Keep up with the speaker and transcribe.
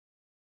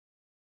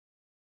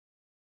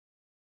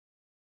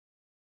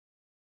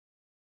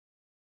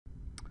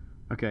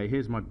Okay,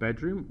 here's my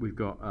bedroom. We've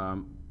got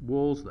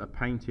walls that are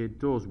painted,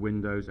 doors,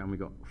 windows, and we've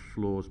got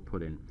floors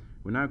put in.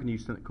 We're now going to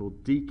use something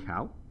called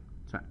Decal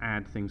to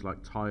add things like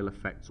tile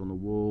effects on the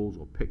walls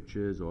or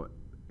pictures or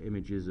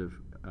images of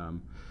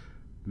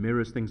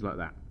mirrors, things like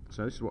that.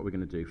 So this is what we're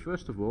going to do.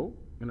 First of all,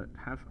 I'm going to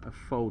have a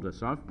folder.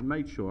 So I've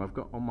made sure I've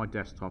got on my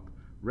desktop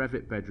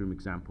Revit Bedroom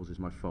Examples is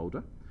my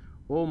folder.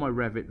 All my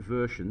Revit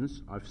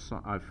versions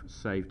I've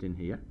saved in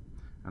here.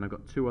 And I've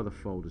got two other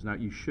folders. Now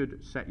you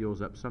should set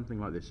yours up something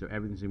like this so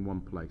everything's in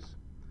one place.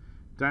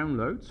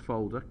 Downloads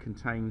folder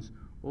contains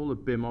all the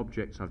BIM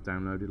objects I've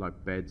downloaded,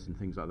 like beds and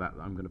things like that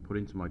I'm going to put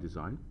into my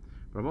design.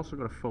 But I've also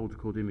got a folder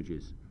called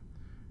images.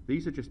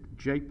 These are just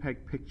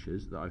JPEG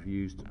pictures that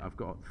I've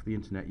got for the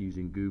internet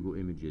using Google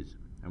Images.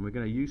 And we're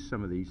going to use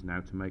some of these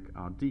now to make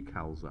our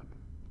decals up.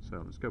 So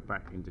let's go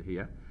back into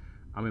here.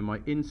 I'm in my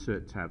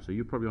Insert tab, so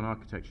you're probably on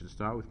Architecture to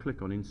start with.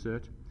 Click on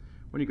Insert.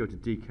 When you go to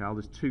Decal,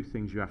 there's two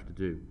things you have to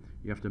do.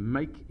 You have to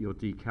make your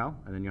decal,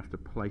 and then you have to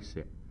place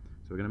it.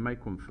 So we're going to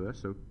make one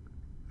first. So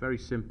very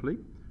simply,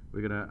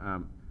 we're going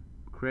to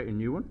create a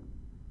new one.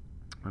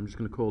 I'm just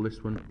going to call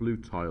this one Blue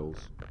Tiles.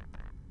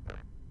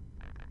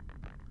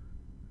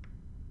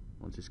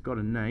 Once it's got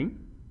a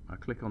name, I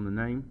click on the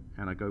name,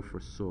 and I go for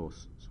a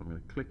source. So I'm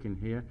going to click in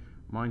here.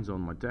 Mine's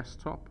on my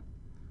desktop,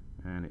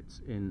 and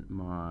it's in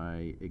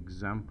my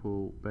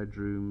example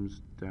bedrooms,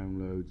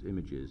 downloads,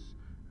 images.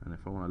 And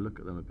if I want to look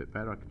at them a bit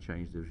better, I can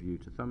change the view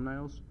to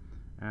thumbnails.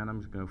 And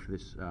I'm just going to go for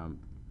this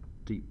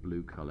deep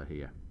blue color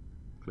here.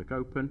 Click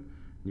open,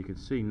 and you can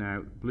see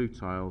now blue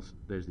tiles.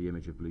 There's the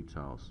image of blue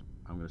tiles.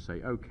 I'm going to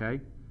say OK.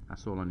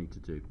 That's all I need to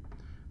do.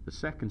 The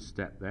second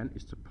step then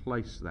is to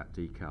place that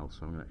decal.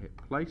 So I'm going to hit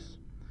place.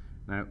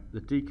 Now the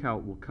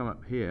decal will come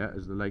up here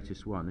as the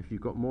latest one. If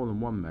you've got more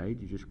than one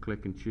made, you just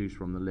click and choose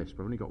from the list.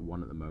 But I've only got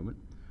one at the moment.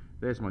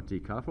 There's my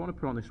decal. If I want to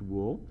put it on this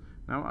wall,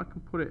 now I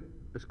can put it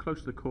as close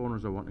to the corner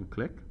as I want and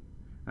click.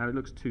 Now it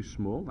looks too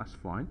small. That's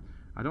fine.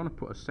 I don't want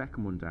to put a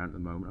second one down at the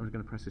moment. I'm just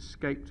going to press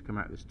Escape to come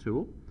out of this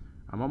tool.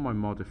 I'm on my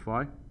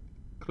Modify,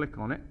 click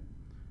on it,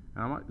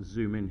 and I might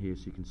zoom in here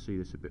so you can see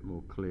this a bit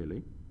more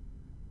clearly.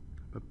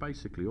 But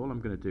basically all I'm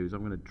going to do is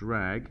I'm going to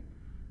drag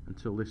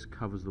until this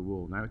covers the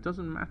wall. Now it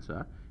doesn't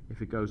matter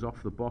if it goes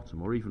off the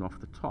bottom or even off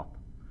the top,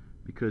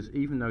 because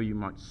even though you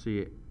might see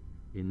it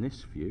in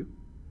this view,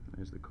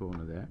 there's the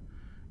corner there,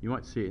 you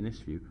might see it in this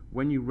view,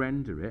 when you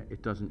render it,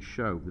 it doesn't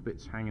show. The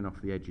bits hanging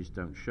off the edges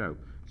don't show.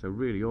 So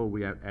really all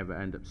we ever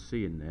end up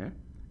seeing there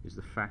is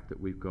the fact that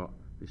we've got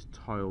this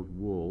tiled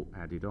wall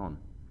added on.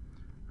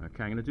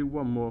 Okay, I'm going to do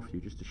one more for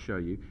you just to show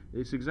you.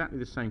 It's exactly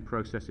the same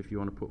process if you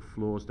want to put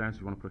floors down. So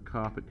if you want to put a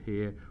carpet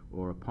here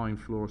or a pine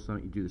floor or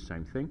something, you do the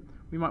same thing.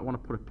 We might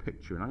want to put a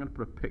picture, and I'm going to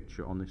put a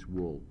picture on this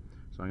wall.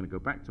 So I'm going to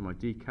go back to my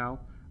decal.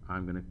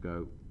 I'm going to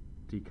go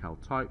decal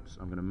types.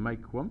 I'm going to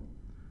make one.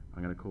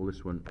 I'm going to call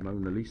this one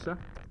Mona Lisa.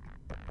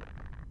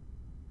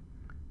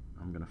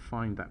 I'm going to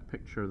find that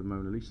picture of the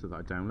Mona Lisa that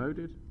I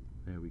downloaded.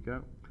 There we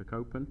go. Click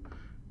open.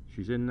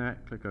 She's in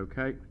there. Click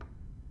OK.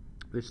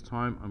 This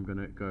time I'm going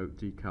to go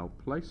decal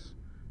place.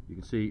 You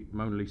can see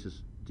Mona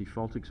Lisa's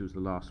defaulted because it was the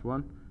last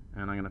one,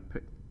 and I'm going to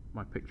pick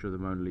my picture of the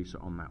Mona Lisa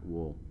on that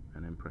wall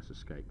and then press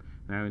Escape.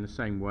 Now in the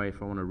same way,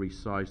 if I want to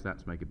resize that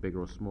to make it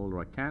bigger or smaller,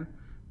 I can,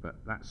 but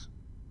that's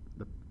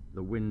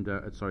the window,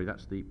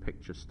 that's the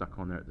picture stuck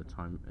on there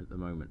at the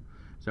moment.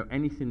 So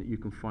anything that you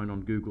can find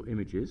on Google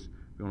Images,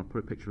 if you want to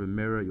put a picture of a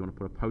mirror, you want to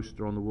put a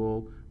poster on the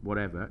wall,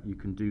 whatever, you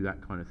can do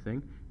that kind of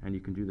thing, and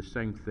you can do the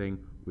same thing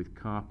with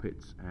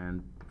carpets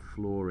and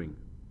flooring.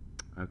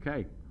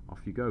 Okay, off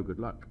you go, good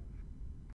luck.